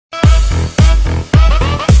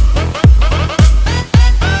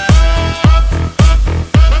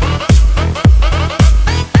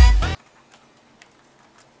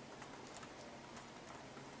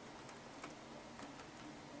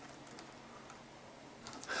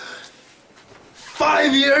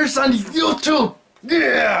5 years on YouTube!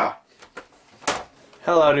 Yeah!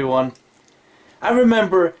 Hello everyone. I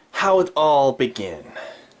remember how it all began.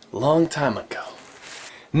 Long time ago.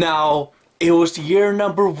 Now, it was year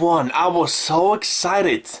number 1. I was so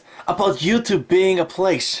excited about YouTube being a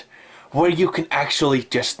place where you can actually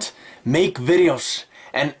just make videos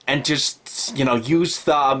and just, you know, use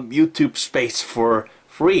the YouTube space for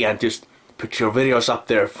free and just put your videos up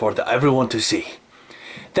there for everyone to see.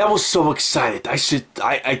 That was so excited.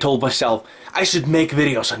 I told myself I should make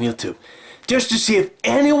videos on YouTube just to see if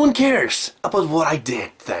anyone cares about what I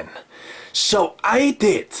did then. So I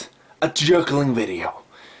did a juggling video.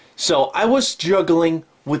 So I was juggling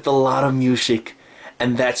with a lot of music,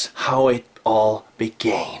 and that's how it all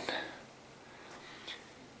began.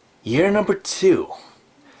 Year number 2.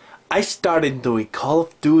 I started doing Call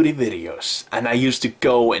of Duty videos, and I used to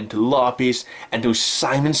go into lobbies and do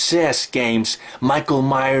Simon Says games, Michael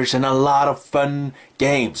Myers, and a lot of fun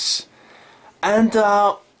games. And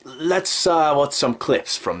let's watch some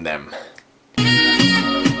clips from them.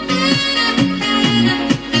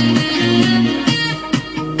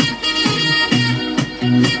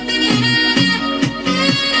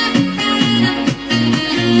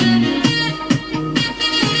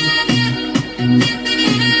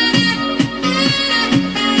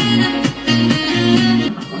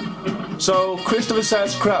 So, Kristofer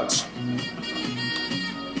says crouch.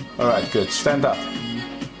 Alright, good. Stand up.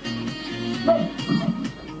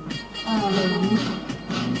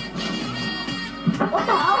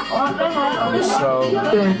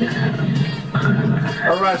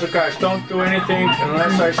 Alright, so guys, don't do anything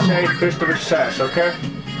unless I say Kristofer says, okay?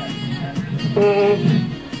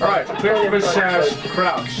 Alright, so Kristofer says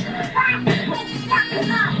crouch.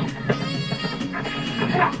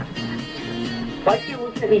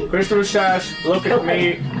 Kristofer says, look at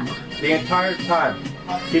me the entire time.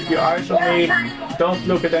 Keep your eyes on me. Don't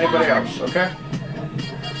look at anybody else, okay?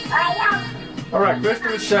 Alright,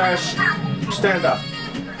 Kristofer says, stand up.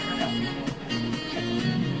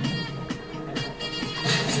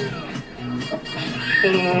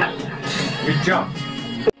 You jump.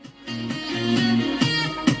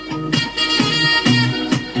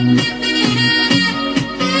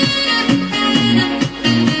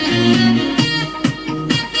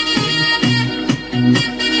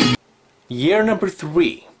 Year number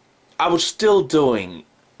 3, I was still doing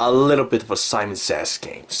a little bit of a Simon Says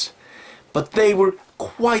games, but they were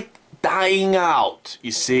quite dying out,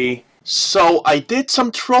 you see. So I did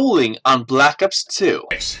some trolling on Black Ops 2.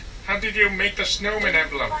 How did you make the snowman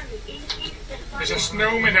emblem? There's a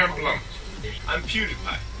snowman emblem. I'm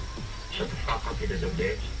PewDiePie.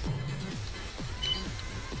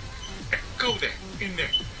 Go there, in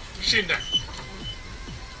there, sit there.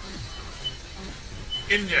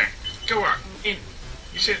 In there. Go out, in.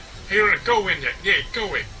 You said, here, go in there. Yeah,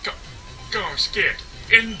 go in. Go, I'm scared.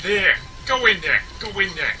 In there. Go in there. Go in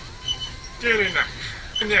there. Get in there.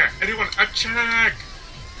 In there. Everyone, attack.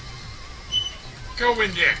 Go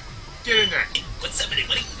in there. Get in there. What's up,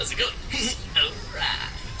 everybody? How's it going? Alright.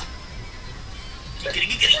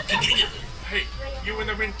 Keep getting. Hey, you in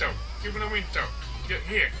the window. You in the window.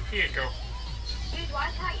 Here you go.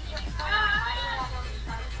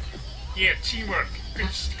 Yeah, teamwork.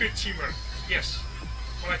 Good teamwork. Yes.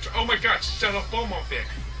 Oh my God! There's a bomb up there.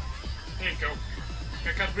 There you go.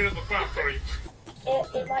 I got rid of the bomb for you.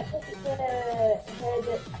 It might take it to head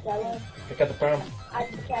it yellow. I got the bomb. I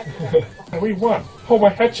can't. We won. Oh my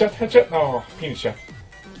headshot. No, penis shot.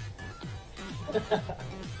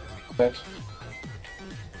 That.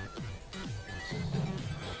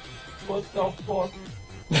 What the fuck?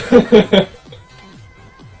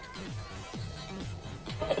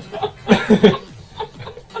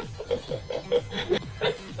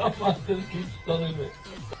 Someone just keeps stunning me.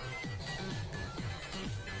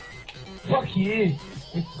 Fuck you!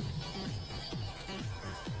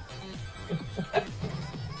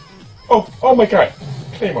 Oh my God!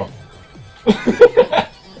 Claymore.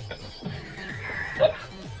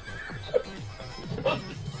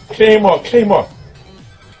 Claymore.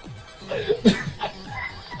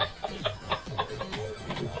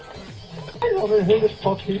 I don't know who the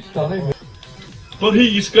fuck keeps stunning me. But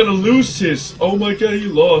he's gonna lose his. Oh my God, he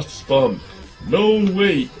lost his bomb. No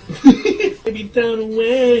way. Maybe down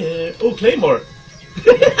where? Oh, Claymore.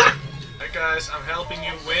 Hey guys, I'm helping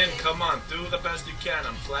you win. Come on, do the best you can.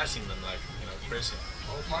 I'm flashing them like, you know, crazy.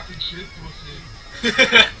 Oh, fucking shit, pussy.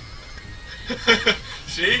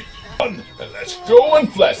 See? Let's go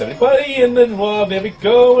and flash everybody in the wall. There we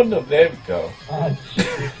go, and there we go. Ah,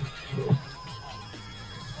 shit.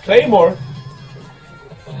 Claymore.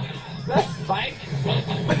 That's fine.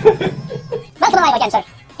 That's the live again, sir.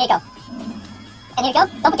 Here you go. And here you go.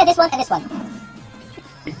 Don't forget this one and this one.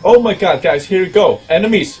 Oh my god, guys, here you go.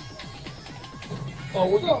 Enemies. Oh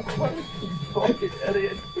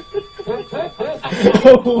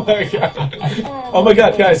my god. Oh my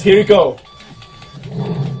god, guys, here you go.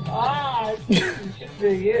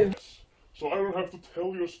 So I don't have to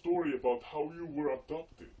tell you a story about how you were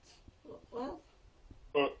adopted. What?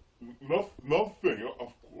 Nothing.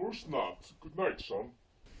 Of course not. Good night, son.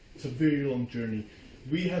 It's a very long journey.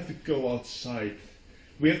 We have to go outside.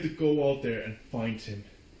 We have to go out there and find him.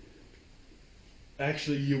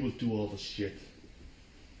 Actually, you will do all the shit.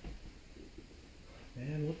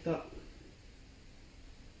 Man, what the...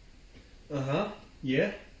 Uh-huh,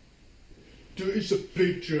 yeah. There is a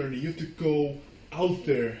big journey. You have to go out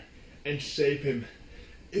there and save him.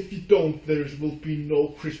 If you don't, there will be no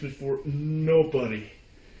Christmas for nobody.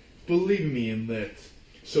 Believe me in that.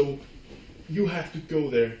 So, you have to go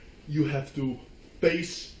there. You have to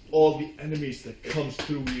face all the enemies that comes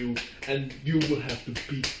through you, and you will have to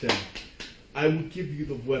beat them. I will give you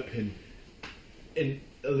the weapon in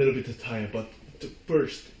a little bit of time, but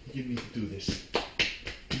first, you need to do this.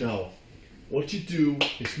 Now, what you do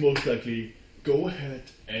is most likely go ahead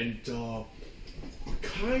and kinda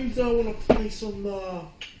wanna play some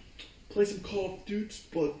Call of Duty,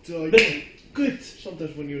 but yeah, good.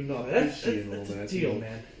 Sometimes when you're not busy and all that, deal,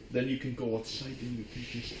 man. then you can go outside and you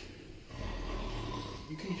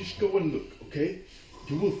can just go and look, okay?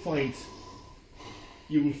 You will find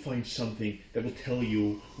something that will tell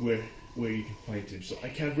you where you can find him. So I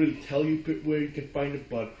can't really tell you where you can find him,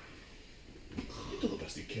 but you do the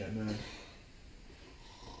best you can, man.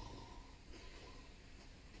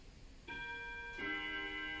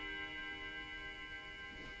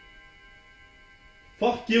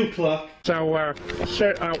 Fuck you, clock. So,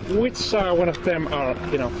 which one of them are,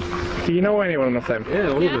 do you know any one of them? Yeah,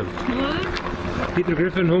 all of them. Peter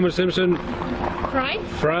Griffin, Homer Simpson,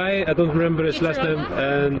 Fry, I don't remember his last name,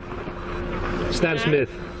 and Stan Smith.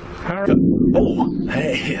 Oh,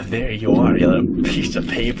 hey, there you are, you little piece of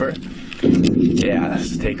paper. Yeah,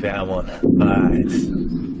 let's take that one. Alright.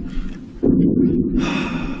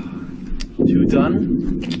 2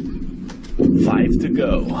 done. 5 to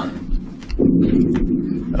go.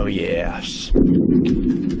 Oh yes. We're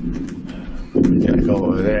gonna go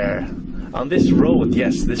over there. On this road,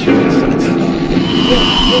 yes, this should be something.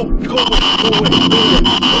 Go away.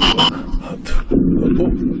 Oh,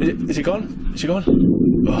 is he gone? Is he gone?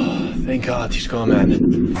 Oh, thank God he's gone,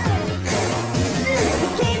 man.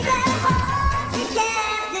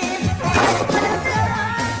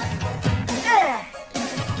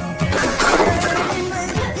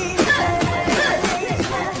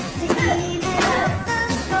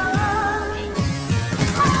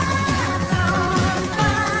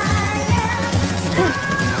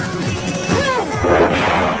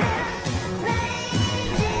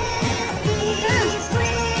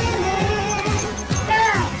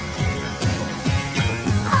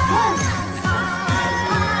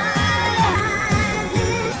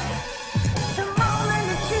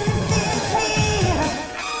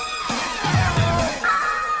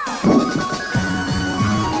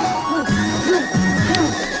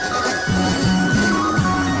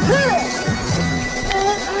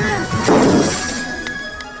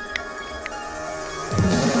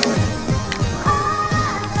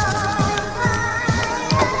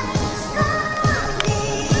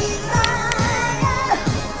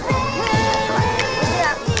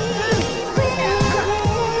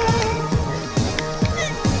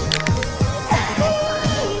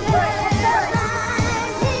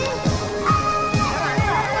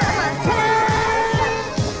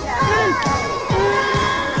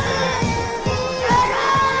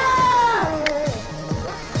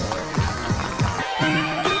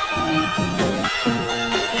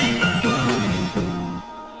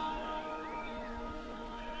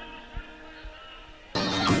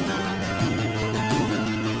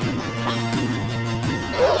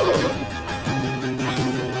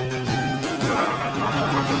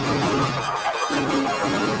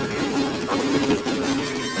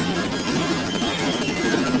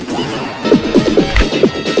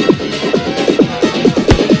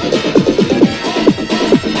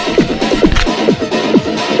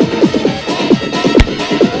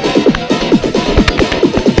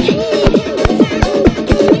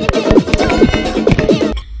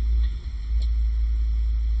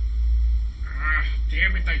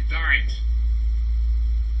 Damn it, I died.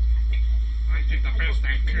 I did the best I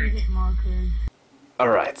could.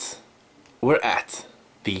 Alright, we're at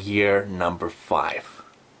the year number 5.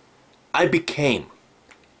 I became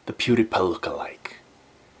the PewDiePie lookalike,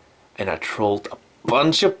 and I trolled a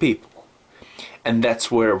bunch of people, And that's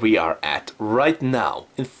where we are at right now,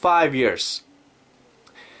 in 5 years.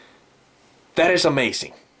 That is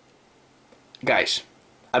amazing. Guys,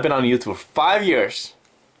 I've been on YouTube for 5 years.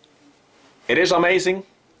 It is amazing.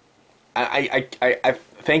 I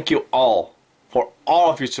thank you all for all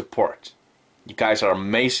of your support. You guys are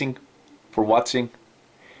amazing for watching.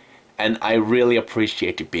 And I really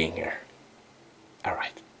appreciate you being here.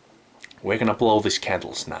 Alright. We're gonna blow these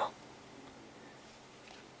candles now.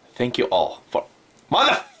 Thank you all for...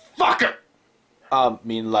 Motherfucker!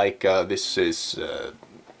 This is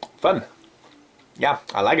fun. Yeah,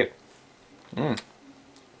 I like it.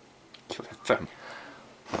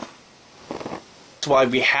 That's why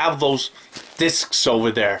we have those discs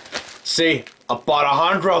over there. See, about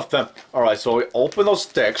 100 of them. Alright, so we open those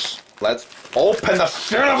discs. Let's open the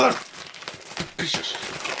shit of them. Pieces.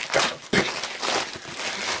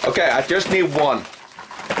 Okay, I just need one.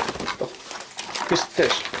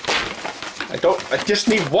 This. I just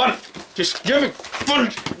need one. Just give me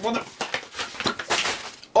one.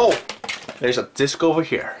 Oh, there's a disc over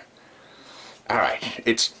here. Alright,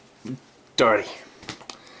 it's dirty.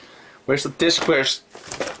 Where's the disc? Where's...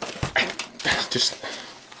 Just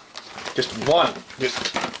one.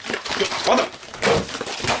 Just one.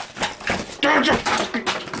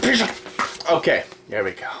 Okay, there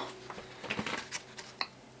we go.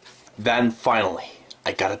 Then finally,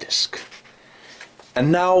 I got a disc.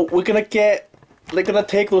 And now we're gonna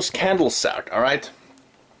take those candles out, alright?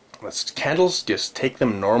 Candles, just take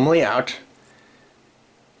them normally out.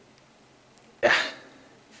 Yeah,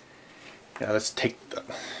 let's take the...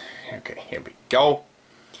 Okay, here we go.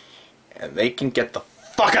 And they can get the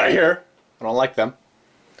fuck out of here. I don't like them.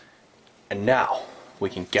 And now, we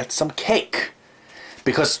can get some cake.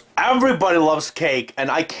 Because everybody loves cake, and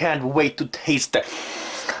I can't wait to taste it.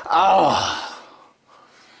 Oh,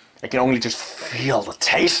 I can only just feel the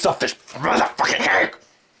taste of this motherfucking cake.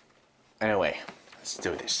 Anyway, let's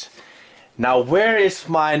do this. Now, where is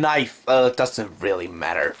my knife? It doesn't really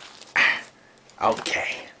matter.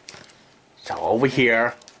 Okay. So over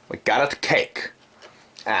here, we got a cake.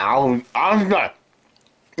 And everybody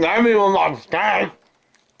loves cake.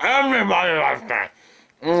 Everybody loves cake.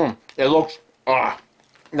 It looks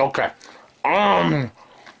okay.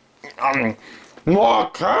 More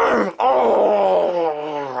cake.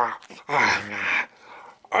 Oh,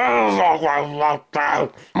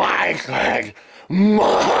 my cake,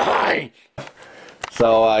 mine.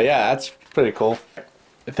 So yeah, that's pretty cool.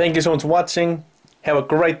 Thank you so much for watching. Have a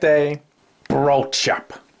great day. Bro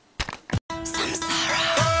chop.